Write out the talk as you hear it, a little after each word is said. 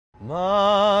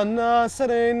Mana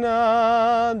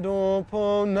serena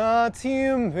dopo una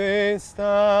tempesta.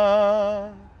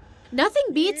 Nothing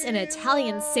beats an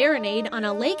Italian serenade on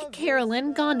a Lake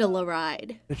Carolyn gondola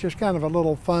ride. It's just kind of a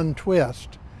little fun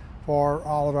twist for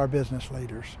all of our business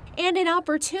leaders. And an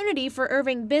opportunity for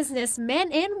Irving business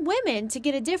men and women to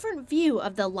get a different view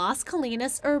of the Las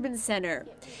Colinas Urban Center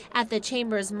at the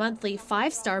Chamber's monthly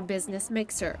 5-star business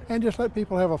mixer. And just let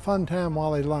people have a fun time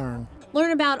while they learn.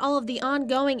 Learn about all of the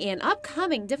ongoing and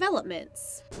upcoming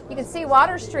developments. You can see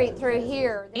Water Street through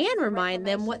here. And remind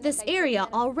them what this area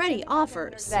already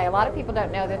offers. A lot of people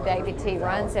don't know that the APT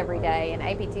runs every day, and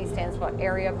APT stands for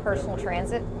Area Personal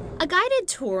Transit. A guided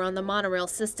tour on the monorail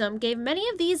system gave many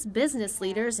of these business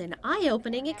leaders an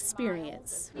eye-opening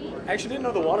experience. I actually didn't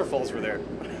know the waterfalls were there,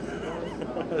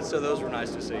 so those were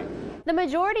nice to see. The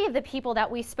majority of the people that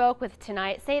we spoke with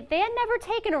tonight say they had never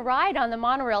taken a ride on the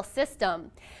monorail system.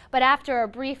 But after a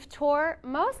brief tour,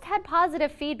 most had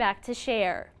positive feedback to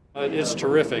share. It's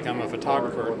terrific. I'm a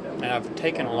photographer, and I've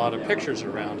taken a lot of pictures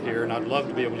around here, and I'd love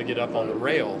to be able to get up on the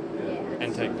rail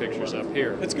and take pictures up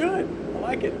here. It's good. I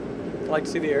like it. I like to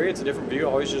see the area. It's a different view.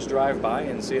 I always just drive by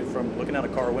and see it from looking out a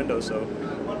car window, so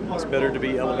it's better to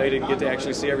be elevated and get to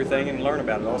actually see everything and learn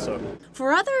about it also.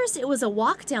 For others, it was a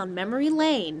walk down memory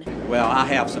lane. Well, I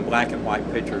have some black and white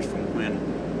pictures from when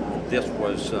this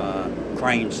was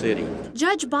Crane City.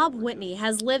 Judge Bob Whitney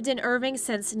has lived in Irving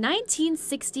since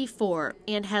 1964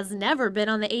 and has never been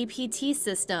on the APT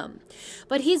system.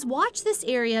 But he's watched this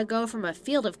area go from a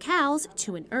field of cows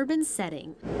to an urban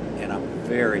setting. And I'm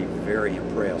very, very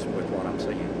impressed with what I'm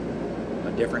seeing.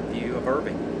 A different view of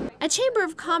Irving. A Chamber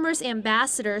of Commerce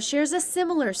ambassador shares a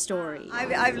similar story.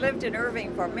 I've lived in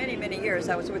Irving for many, many years.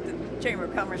 I was with the Chamber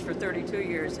of Commerce for 32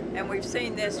 years, and we've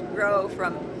seen this grow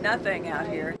from nothing out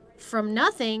here. From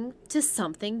nothing to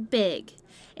something big.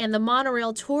 And the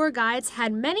monorail tour guides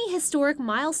had many historic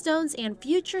milestones and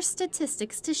future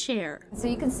statistics to share. So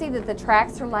you can see that the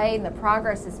tracks are laid and the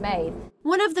progress is made.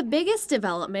 One of the biggest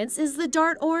developments is the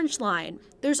Dart Orange line.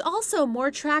 There's also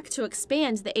more track to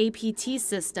expand the APT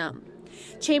system.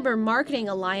 Chamber Marketing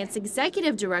Alliance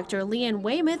Executive Director Leanne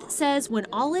Weymouth says when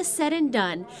all is said and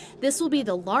done, this will be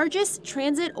the largest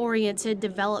transit-oriented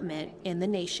development in the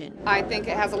nation. I think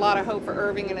it has a lot of hope for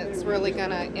Irving, and it's really going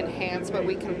to enhance what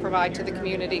we can provide to the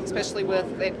community, especially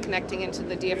with it connecting into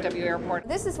the DFW airport.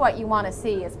 This is what you want to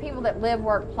see, is people that live,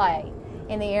 work, play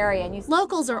in the area. And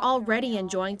locals are already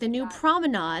enjoying the new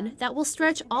promenade that will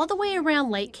stretch all the way around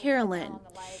Lake Carolyn.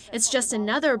 It's just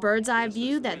another bird's eye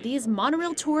view that these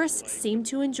monorail tourists seem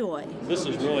to enjoy. This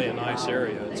is really a nice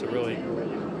area. It's a really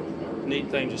neat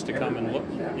thing just to come and look,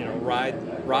 ride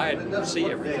and see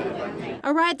everything.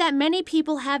 A ride that many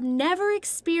people have never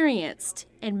experienced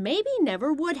and maybe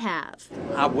never would have.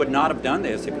 I would not have done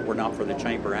this if it were not for the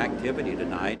Chamber activity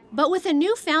tonight. But with a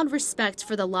newfound respect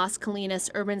for the Las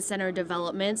Colinas Urban Center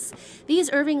developments,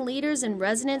 these Irving leaders and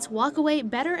residents walk away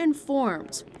better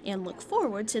informed and look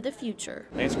forward to the future.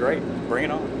 It's great. Bring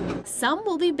it on. Some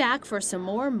will be back for some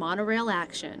more monorail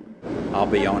action. I'll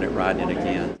be on it riding it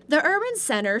again. The Urban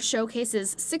Center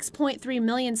showcases 6.3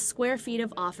 million square feet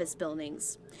of office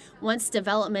buildings. Once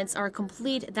developments are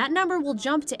complete, that number will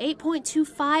jump to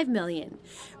 8.25 million,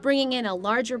 bringing in a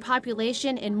larger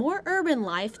population and more urban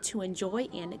life to enjoy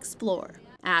and explore.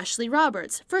 Ashley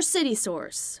Roberts for City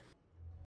Source.